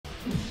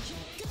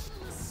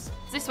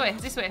This way,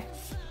 this way.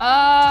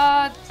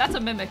 That's a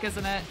mimic,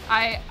 isn't it?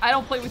 I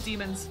don't play with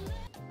demons.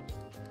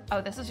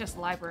 Oh, this is just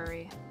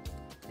library.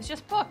 It's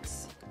just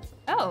books.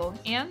 Oh,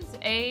 and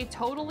a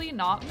totally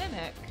not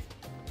mimic.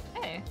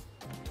 Hey.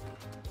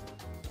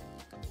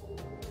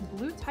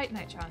 Blue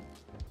Titanite.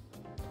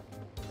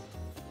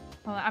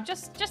 Well, I'm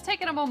just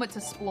taking a moment to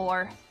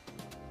explore.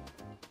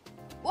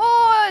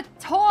 Whoa,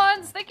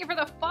 Tawns! Thank you for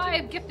the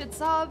 5 gifted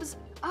subs.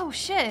 Oh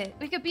shit,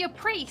 we could be a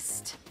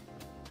priest.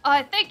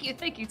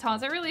 Thank you,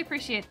 Tawns. I really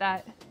appreciate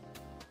that.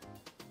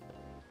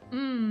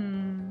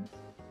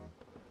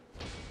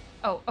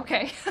 Oh,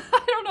 okay.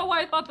 I don't know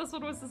why I thought this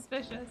one was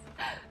suspicious.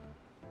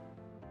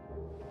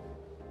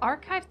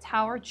 Archive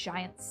Tower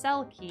Giant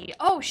Cell Key.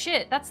 Oh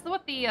shit, that's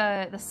what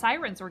the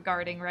sirens were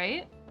guarding,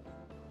 right?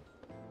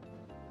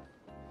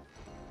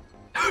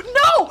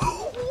 No!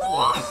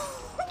 What?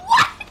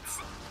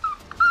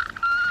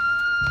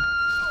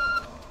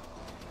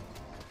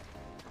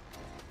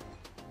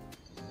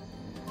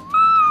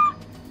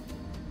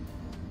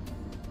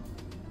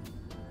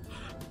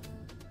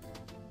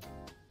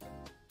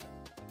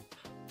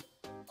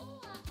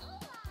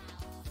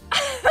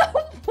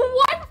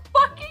 One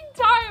fucking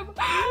time!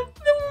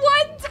 The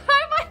one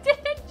time I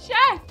didn't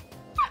check!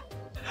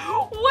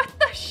 What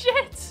the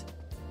shit?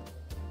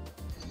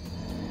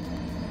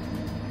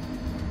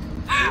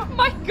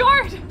 My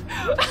guard!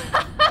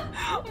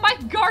 My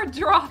guard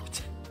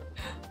dropped!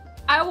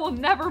 I will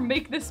never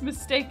make this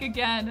mistake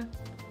again.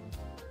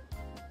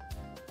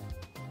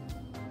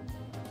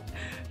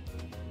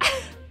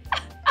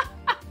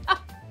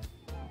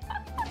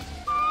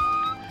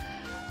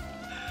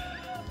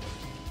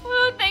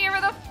 Oh, thank you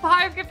for the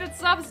 5 gifted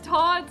subs,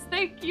 Todd.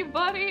 Thank you,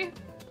 buddy.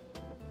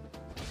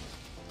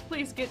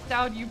 Please get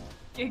down, you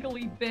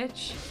giggly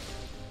bitch.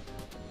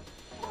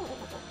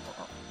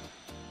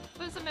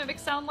 What does a mimic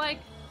sound like?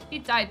 He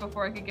died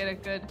before I could get a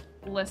good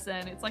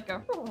listen. It's like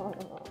a...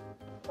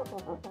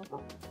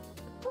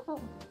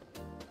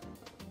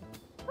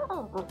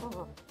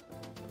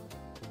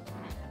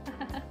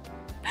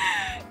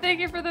 Thank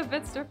you for the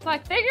Vidster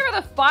plaque. Thank you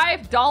for the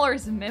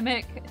 $5,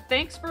 Mimic.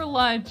 Thanks for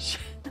lunch.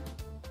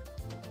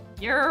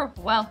 You're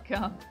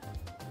welcome.